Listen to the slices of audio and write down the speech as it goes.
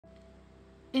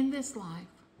In this life,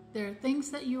 there are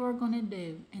things that you are going to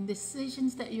do and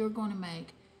decisions that you're going to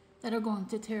make that are going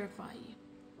to terrify you.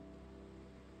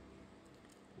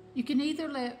 You can either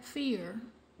let fear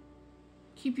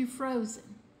keep you frozen,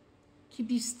 keep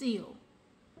you still,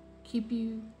 keep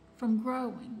you from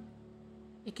growing.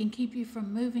 It can keep you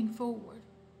from moving forward.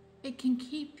 It can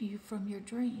keep you from your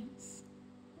dreams.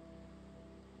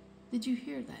 Did you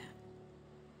hear that?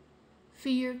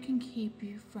 Fear can keep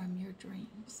you from your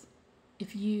dreams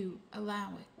if you allow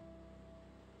it.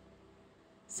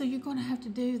 So you're going to have to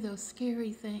do those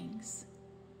scary things.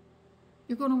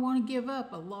 You're going to want to give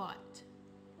up a lot,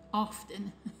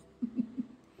 often.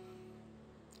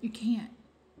 You can't.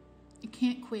 You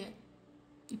can't quit.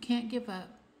 You can't give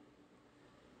up.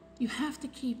 You have to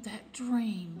keep that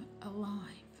dream alive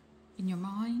in your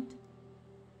mind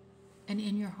and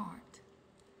in your heart.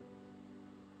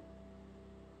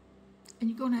 And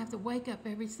you're going to have to wake up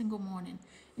every single morning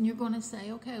and you're going to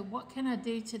say, okay, what can I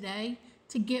do today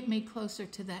to get me closer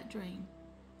to that dream?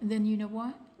 And then you know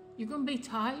what? You're going to be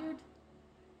tired.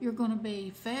 You're going to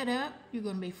be fed up. You're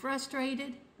going to be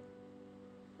frustrated.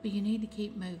 But you need to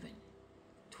keep moving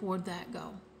toward that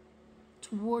goal,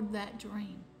 toward that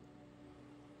dream.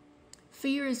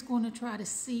 Fear is going to try to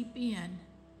seep in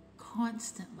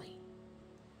constantly.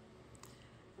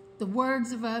 The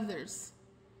words of others.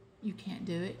 You can't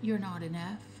do it. You're not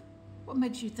enough. What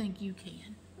makes you think you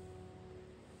can?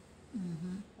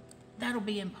 That'll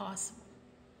be impossible.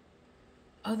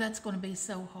 Oh, that's going to be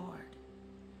so hard.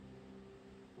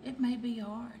 It may be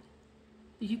hard,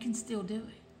 but you can still do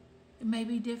it. It may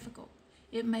be difficult.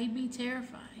 It may be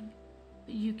terrifying,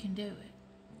 but you can do it.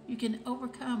 You can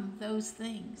overcome those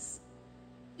things.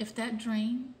 If that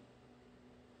dream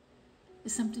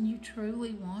is something you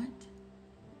truly want,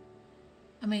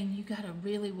 I mean, you got to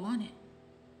really want it.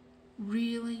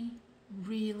 Really,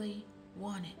 really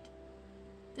want it.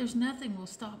 There's nothing will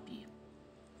stop you.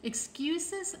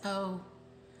 Excuses, oh,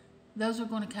 those are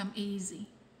going to come easy.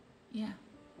 Yeah.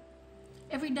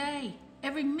 Every day,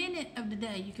 every minute of the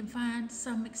day, you can find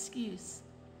some excuse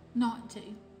not to.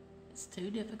 It's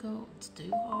too difficult. It's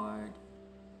too hard.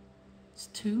 It's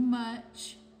too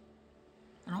much.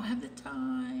 I don't have the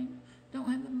time. I don't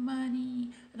have the money.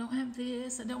 I don't have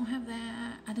this. I don't have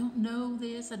that. I don't know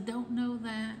this. I don't know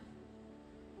that.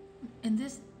 In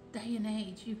this day and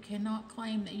age, you cannot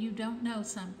claim that you don't know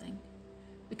something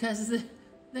because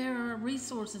there are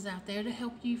resources out there to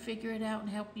help you figure it out and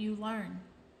help you learn.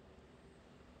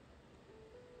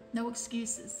 No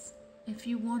excuses. If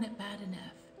you want it bad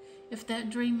enough, if that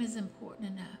dream is important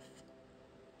enough,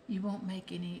 you won't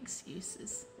make any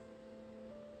excuses.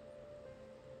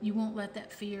 You won't let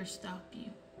that fear stop you.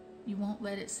 You won't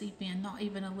let it seep in, not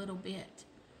even a little bit.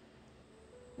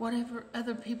 Whatever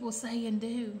other people say and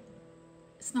do,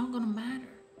 it's not going to matter.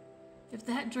 If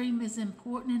that dream is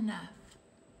important enough,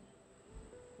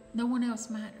 no one else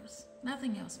matters.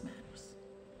 Nothing else matters.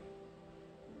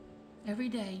 Every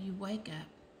day you wake up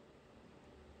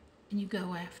and you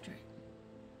go after it.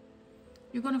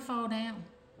 You're going to fall down.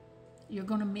 You're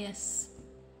going to miss.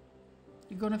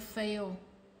 You're going to fail.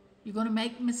 You're going to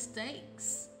make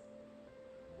mistakes.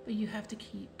 But you have to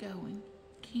keep going.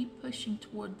 Keep pushing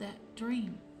toward that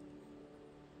dream.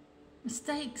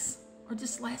 Mistakes are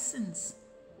just lessons.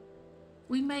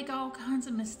 We make all kinds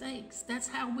of mistakes. That's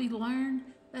how we learn.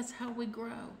 That's how we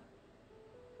grow.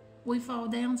 We fall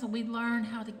down so we learn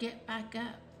how to get back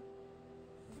up.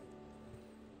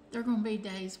 There are going to be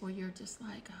days where you're just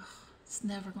like, oh, it's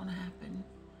never going to happen.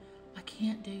 I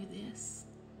can't do this.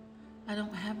 I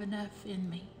don't have enough in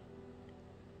me.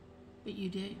 But you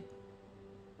do.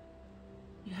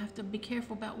 You have to be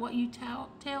careful about what you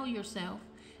tell yourself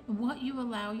and what you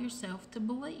allow yourself to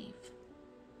believe.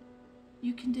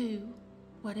 You can do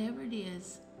whatever it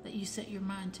is that you set your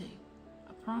mind to.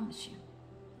 I promise you.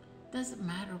 It doesn't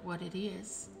matter what it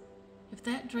is. If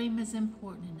that dream is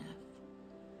important enough,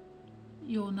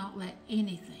 you will not let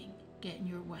anything get in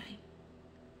your way.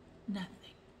 Nothing.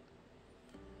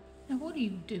 Now, what are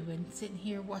you doing sitting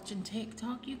here watching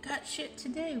TikTok? You got shit to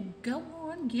do. Go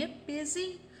on, get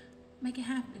busy, make it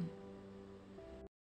happen.